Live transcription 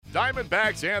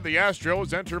Diamondbacks and the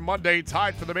Astros enter Monday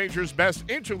tied for the major's best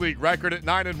interleague record at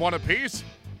 9-1 apiece.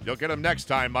 You'll get them next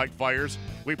time, Mike Fires.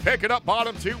 We pick it up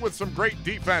bottom two with some great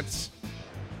defense.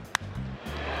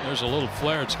 There's a little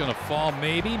flare. It's going to fall.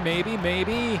 Maybe.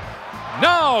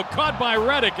 No! Caught by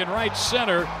Reddick in right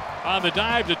center on the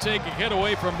dive to take a hit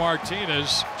away from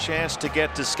Martinez. Chance to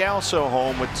get Descalso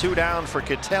home with 2 down for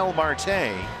Ketel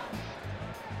Marte.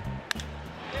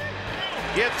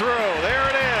 Get through. There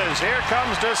it is. Here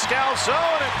comes Descalso,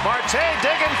 and Marte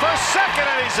digging for second,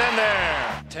 and he's in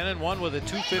there. 10-1 with a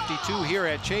 252 here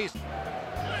at Chase.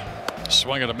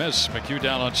 Swing and a miss. McHugh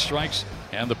down on strikes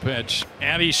and the pitch.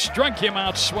 And he struck him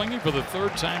out swinging for the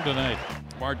 3rd time tonight.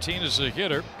 Martinez a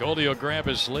hitter. Goldie will grab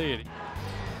his lead.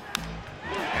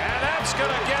 And that's going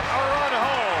to get a run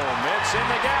home. It's in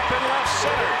the gap in left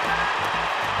center.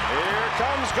 Here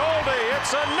comes Goldie.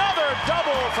 It's another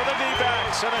double for the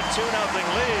D-backs and a 2-0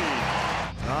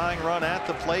 lead. Tying run at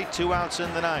the plate, 2 outs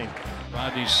in the 9th.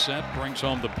 Rodney's set, brings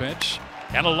home the pitch.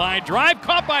 And a line drive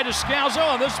caught by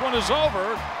Descalso, and this one is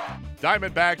over.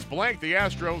 Diamondbacks blank the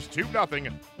Astros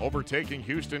 2-0, overtaking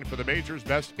Houston for the major's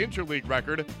best interleague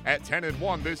record at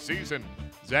 10-1 this season.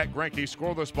 Zack Greinke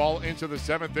scoreless ball into the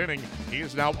 7th inning. He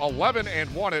is now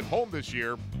 11-1 at home this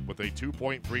year with a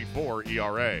 2.34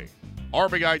 ERA.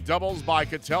 RBI doubles by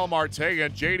Ketel Marte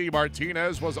and J.D.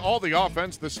 Martinez was all the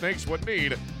offense the Snakes would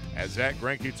need as Zack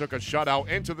Greinke took a shutout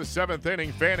into the 7th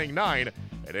inning, fanning 9,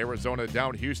 and Arizona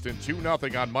downed Houston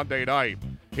 2-0 on Monday night.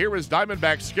 Here is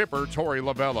Diamondback skipper Torey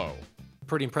Lovullo.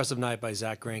 Pretty impressive night by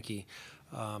Zack Greinke.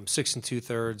 6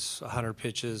 2/3, 100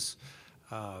 pitches,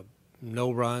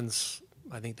 no runs.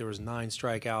 I think there was 9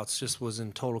 strikeouts. Just was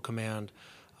in total command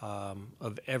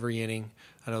of every inning.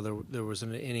 I know there was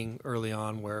an inning early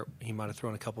on where he might have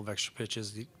thrown a couple of extra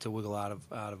pitches to wiggle out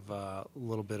of a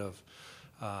little bit of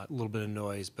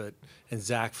noise, but in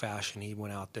Zack fashion, he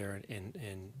went out there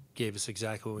and gave us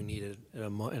exactly what we needed in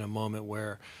a moment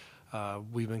where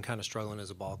we've been kind of struggling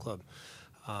as a ball club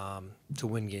to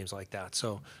win games like that.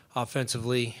 So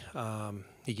offensively,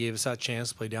 he gave us that chance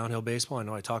to play downhill baseball. I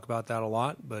know I talk about that a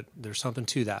lot, but there's something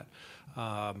to that.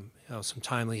 Some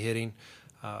timely hitting.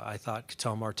 I thought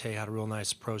Ketel Marte had a real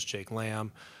nice approach. Jake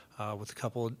Lamb with a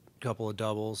couple of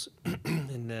doubles,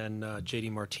 and then J.D.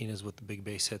 Martinez with the big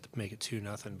base hit to make it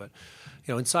 2-0. But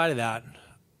inside of that,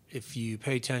 if you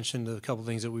pay attention to a couple of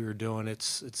things that we were doing,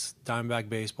 it's Diamondback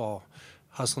baseball,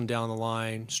 hustling down the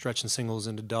line, stretching singles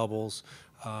into doubles,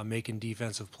 making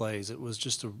defensive plays. It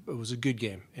was a good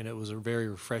game, and it was a very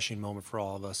refreshing moment for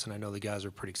all of us. And I know the guys are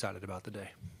pretty excited about the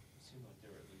day. It seemed like there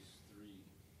were at least 3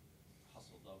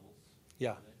 hustle doubles.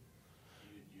 Yeah.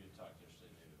 You had talked yesterday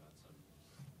maybe about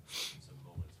some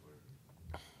moments where.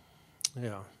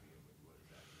 Yeah. What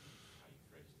exactly how you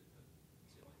phrased it, but it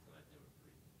seemed like tonight they were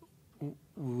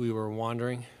pretty. We were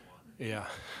wandering. Yeah.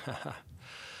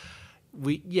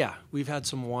 We've had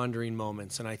some wandering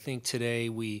moments, and I think today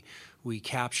we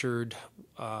captured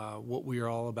what we are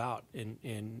all about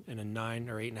in a 9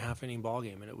 or 8.5 inning ball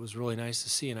game, and it was really nice to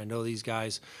see. And I know these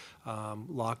guys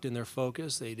locked in their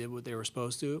focus. They did what they were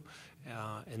supposed to,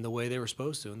 in the way they were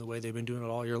supposed to, and the way they've been doing it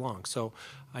all year long. So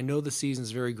I know the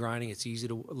season's very grinding. It's easy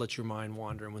to let your mind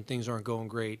wander, and when things aren't going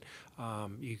great,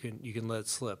 you can let it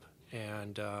slip.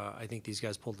 And I think these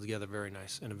guys pulled it together in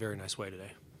a very nice way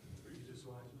today.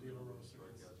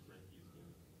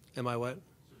 Am I what?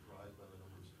 Surprised by the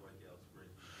number of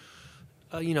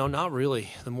strikeouts? Not really.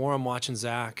 The more I'm watching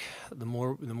Zack, the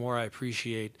more I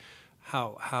appreciate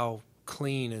how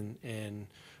clean and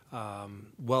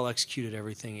well executed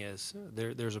everything is.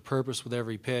 There's a purpose with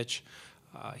every pitch.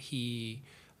 He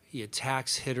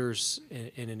attacks hitters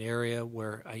in an area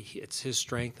where it's his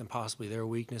strength and possibly their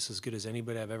weakness as good as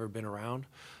anybody I've ever been around.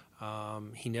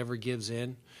 He never gives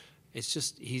in. It's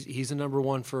just he's a number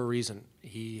 1 for a reason.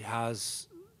 He has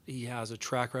a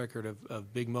track record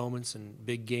of big moments and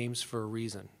big games for a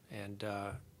reason, and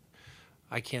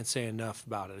I can't say enough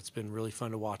about it. It's been really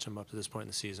fun to watch him up to this point in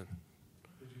the season.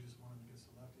 Did you just want him against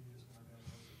the lefty? You just want to no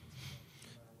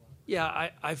matter what? Yeah,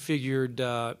 I figured,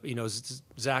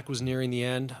 Zack was nearing the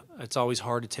end. It's always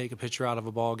hard to take a pitcher out of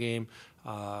a ball game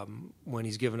when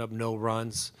he's given up no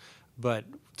runs, but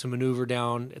to maneuver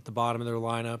down at the bottom of their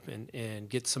lineup and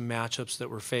get some matchups that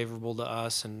were favorable to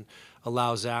us and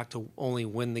allow Zack to only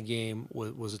win the game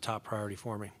was a top priority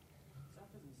for me. Zack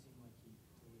doesn't seem like he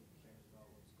really cares about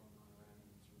what's going on around him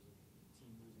in terms of the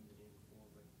team losing the day before,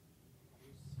 but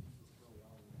he seems really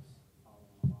always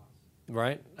following a loss.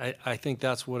 Right. I think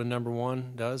that's what a number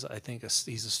 1 does. I think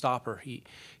he's a stopper.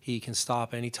 He can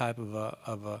stop any type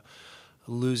of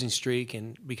losing streak,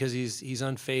 and because he's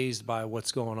unfazed by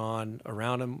what's going on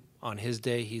around him. On his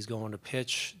day, he's going to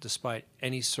pitch despite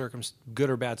any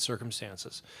good or bad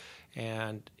circumstances.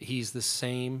 And he's the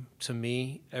same to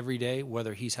me every day,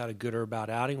 whether he's had a good or a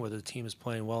bad outing, whether the team is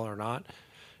playing well or not.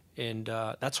 And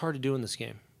that's hard to do in this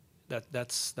game.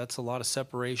 That's a lot of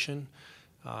separation,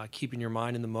 keeping your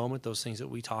mind in the moment, those things that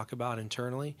we talk about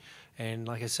internally. And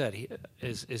like I said,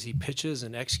 as he pitches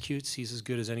and executes, he's as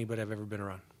good as anybody I've ever been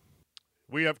around.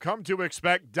 We have come to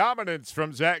expect dominance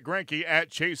from Zack Greinke at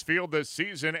Chase Field this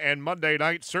season, and Monday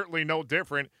night certainly no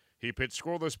different. He pitched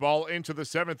scoreless ball into the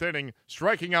 7th inning,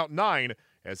 striking out 9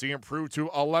 as he improved to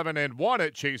 11-1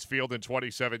 at Chase Field in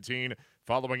 2017,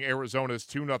 following Arizona's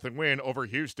 2-0 win over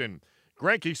Houston.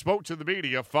 Greinke spoke to the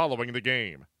media following the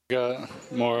game. Got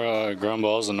more ground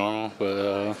balls than normal,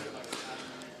 but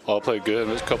all played good.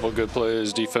 There's a couple of good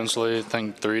plays defensively. I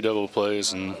think 3 double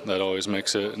plays, and that always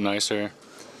makes it nicer.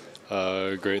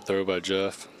 Great throw by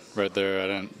Jeff right there. I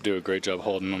didn't do a great job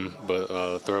holding him, but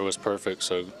the throw was perfect,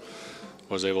 so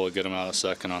was able to get him out of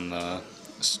second on the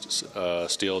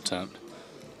steal attempt.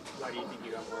 Why do you think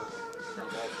you got more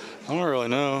ground balls? I don't really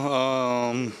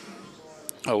know.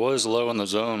 I was low in the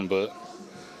zone, but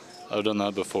I've done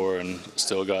that before and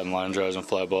still gotten line drives and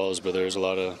fly balls, but there's a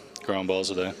lot of ground balls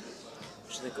today. What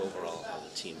do you think overall how the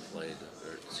team played?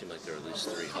 It seemed like there were at least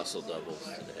 3 hustle doubles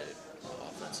today.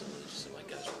 Offensively, it just seemed like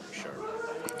guys were pretty sharp.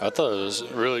 I thought it was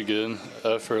really good.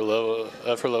 Effort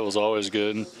level is always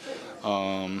good.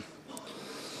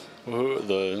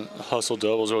 The hustle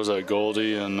doubles was at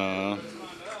Goldie and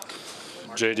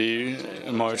J.D.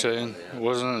 and Marte.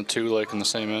 Wasn't it 2 like in the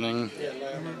same inning?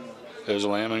 It was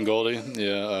Lamb and Goldie,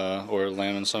 yeah, or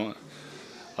Lamb and someone.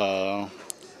 Thought,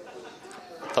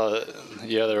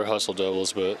 yeah, they were hustle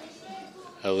doubles, but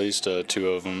at least 2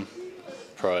 of them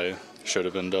probably should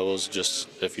have been doubles. Just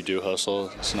if you do hustle,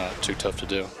 it's not too tough to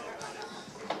do.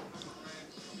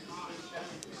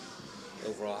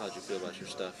 Overall, how'd you feel about your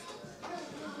stuff?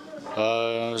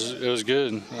 It was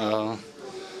good.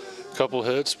 Couple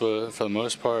hits, but for the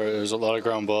most part, it was a lot of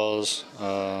ground balls.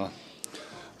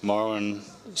 Marwin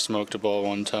smoked a ball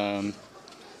one time,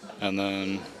 and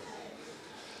then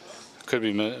could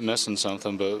be missing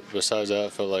something, but besides that, I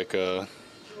felt like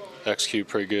execute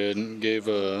pretty good. Gave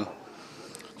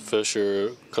Fisher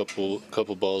a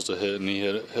couple balls to hit, and he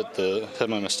hit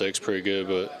my mistakes pretty good.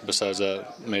 But besides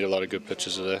that, made a lot of good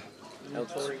pitches today.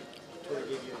 Torey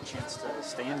gave you a chance to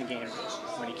stay in the game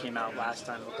when he came out last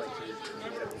time. It looked like he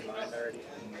made up his mind already.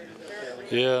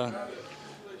 Yeah.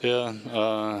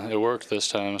 It worked this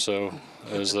time, so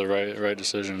it was the right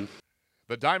decision.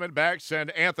 The Diamondbacks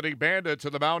send Anthony Banda to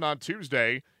the mound on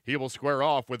Tuesday. He will square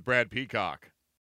off with Brad Peacock.